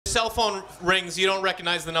cell phone rings, you don't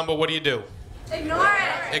recognize the number, what do you do? Ignore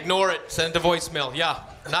it. Ignore it. Send it to voicemail. Yeah,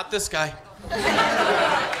 not this guy.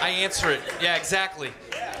 I answer it. Yeah, exactly.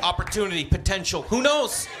 Opportunity, potential. Who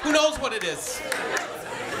knows? Who knows what it is?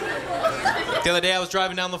 The other day I was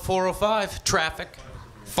driving down the 405, traffic.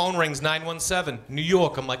 Phone rings, 917, New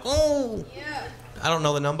York. I'm like, oh. I don't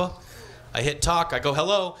know the number. I hit talk. I go,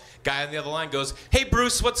 hello. Guy on the other line goes, hey,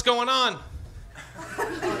 Bruce, what's going on?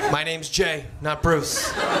 My name's Jay, not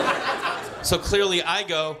Bruce. So clearly I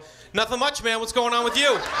go, nothing much, man. What's going on with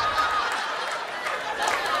you?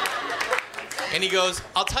 And he goes,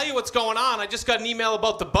 I'll tell you what's going on. I just got an email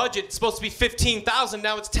about the budget. It's supposed to be 15,000.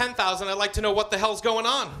 Now it's 10,000. I'd like to know what the hell's going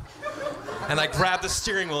on. And I grabbed the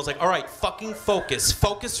steering wheel. I was like, all right, fucking focus.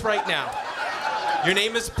 Focus right now. Your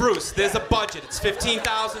name is Bruce. There's a budget. It's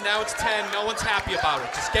 15,000. Now it's 10. No one's happy about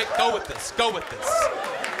it. Just go with this. Go with this.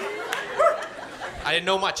 I didn't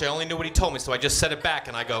know much. I only knew what he told me, so I just said it back,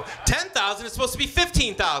 and I go, 10,000? It's supposed to be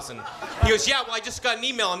 15,000. He goes, yeah, well, I just got an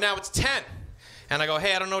email, and now it's 10. And I go,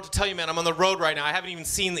 hey, I don't know what to tell you, man. I'm on the road right now. I haven't even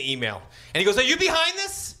seen the email. And he goes, are you behind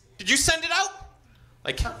this? Did you send it out?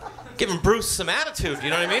 Like, giving Bruce some attitude, you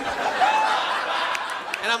know what I mean?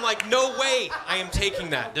 And I'm like, no way I am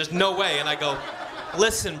taking that. There's no way. And I go,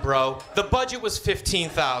 listen, bro, the budget was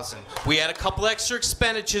 15,000. We had a couple extra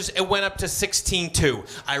expenditures. It went up to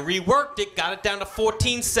 16.2. I reworked it, got it down to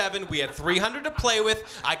 14.7. We had 300 to play with.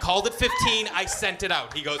 I called it 15. I sent it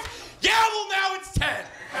out. He goes, yeah, well, now it's 10.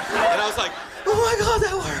 And I was like, oh my God,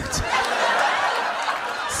 that worked.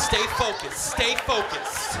 Stay focused. Stay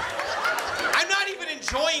focused. I'm not even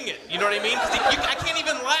enjoying it. You know what I mean? I can't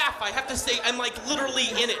even laugh. I have to stay. I'm like literally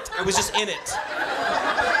in it. I was just in it.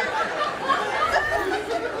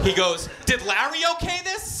 He goes, did Larry okay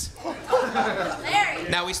this? Larry.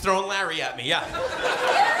 Now he's throwing Larry at me, yeah.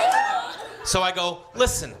 So I go,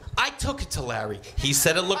 listen, I took it to Larry. He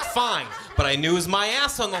said it looked fine, but I knew it was my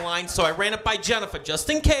ass on the line, so I ran it by Jennifer just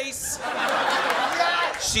in case.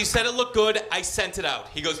 She said it looked good. I sent it out.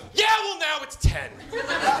 He goes, yeah, well, now it's 10.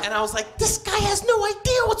 And I was like, this guy has no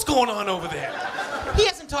idea what's going on over there. He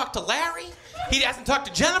hasn't talked to Larry. He hasn't talked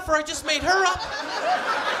to Jennifer. I just made her up.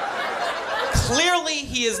 Clearly,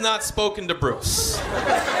 he has not spoken to Bruce.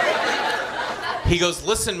 He goes,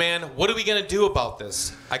 listen, man, what are we going to do about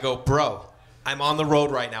this? I go, bro, I'm on the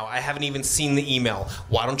road right now. I haven't even seen the email.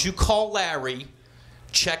 Why don't you call Larry,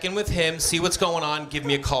 check in with him, see what's going on, give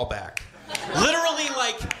me a call back. Literally,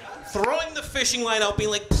 like, throwing the fishing line out,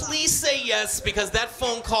 being like, please say yes, because that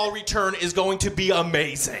phone call return is going to be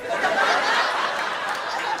amazing.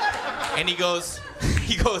 And he goes,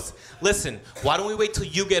 listen, why don't we wait till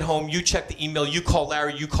you get home, you check the email, you call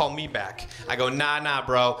Larry, you call me back. I go, nah,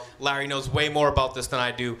 bro. Larry knows way more about this than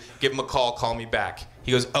I do. Give him a call me back.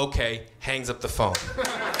 He goes, okay, hangs up the phone.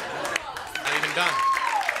 Not even done.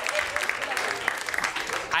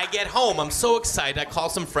 I get home, I'm so excited, I call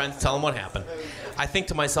some friends, tell them what happened. I think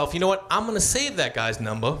to myself, you know what, I'm gonna save that guy's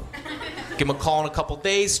number, give him a call in a couple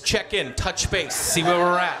days, check in, touch base, see where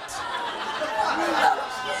we're at.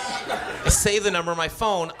 I save the number on my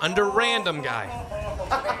phone under random guy.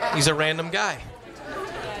 He's a random guy.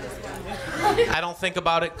 I don't think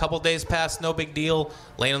about it. Couple days pass, no big deal.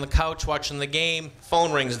 Laying on the couch, watching the game.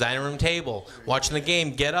 Phone rings, dining room table. Watching the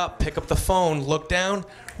game, get up, pick up the phone, look down.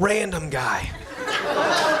 Random guy.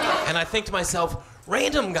 And I think to myself,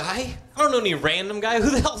 random guy? I don't know any random guy. Who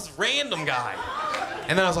the hell's random guy?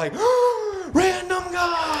 And then I was like, random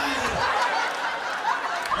guy.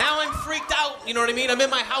 Now I'm freaked out, you know what I mean? I'm in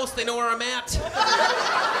my house, they know where I'm at.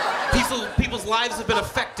 People's lives have been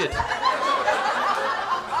affected.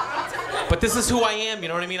 But this is who I am, you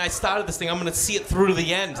know what I mean? I started this thing, I'm gonna see it through to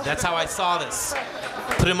the end. That's how I saw this.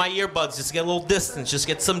 Put in my earbuds, just get a little distance, just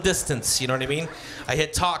get some distance, you know what I mean? I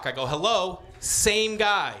hit talk, I go, hello, same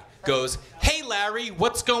guy. Goes, hey Larry,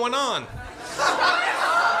 what's going on?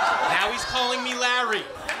 Now he's calling me Larry.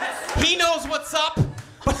 He knows what's up,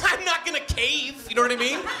 but I'm not gonna cave, you know what I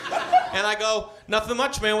mean? And I go, nothing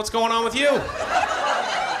much, man, what's going on with you?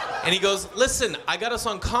 And he goes, listen, I got us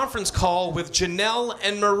on conference call with Janelle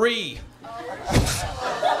and Marie.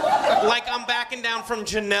 Like I'm backing down from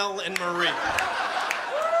Janelle and Marie.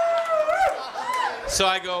 So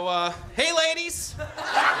I go, hey ladies.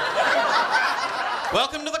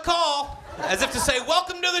 Welcome to the call. As if to say,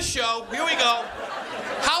 welcome to the show. Here we go.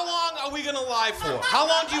 How long are we gonna lie for? How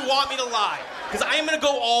long do you want me to lie? Because I am gonna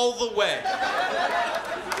go all the way.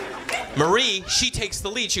 Marie, she takes the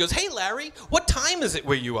lead. She goes, hey Larry, what time is it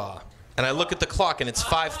where you are? And I look at the clock and it's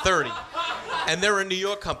 5:30. And they're a New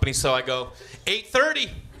York company, so I go, 8:30.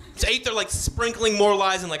 It's 8, they're like sprinkling more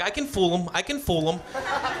lies and like, I can fool them, I can fool them.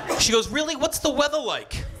 She goes, really, what's the weather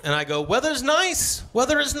like? And I go, weather's nice.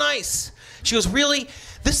 Weather is nice. She goes, really?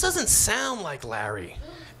 This doesn't sound like Larry.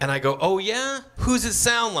 And I go, oh yeah? Who's it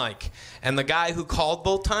sound like? And the guy who called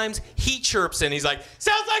both times, he chirps in. He's like,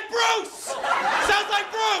 sounds like Bruce! Sounds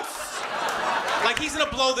like Bruce! Like he's gonna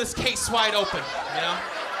blow this case wide open, you know?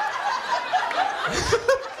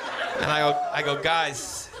 And I go,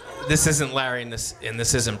 guys, this isn't Larry and this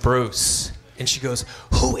isn't Bruce. And she goes,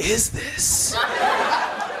 who is this?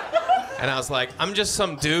 And I was like, I'm just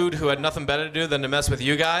some dude who had nothing better to do than to mess with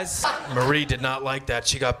you guys. Marie did not like that.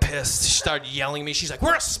 She got pissed. She started yelling at me. She's like,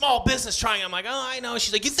 we're a small business trying. I'm like, oh, I know.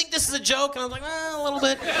 She's like, you think this is a joke? And I was like, a little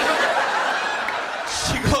bit.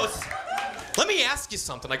 She goes, let me ask you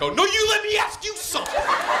something. I go, no, you let me ask you something.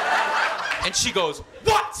 And she goes,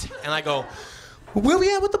 what? And I go, where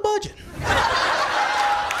we at with the budget?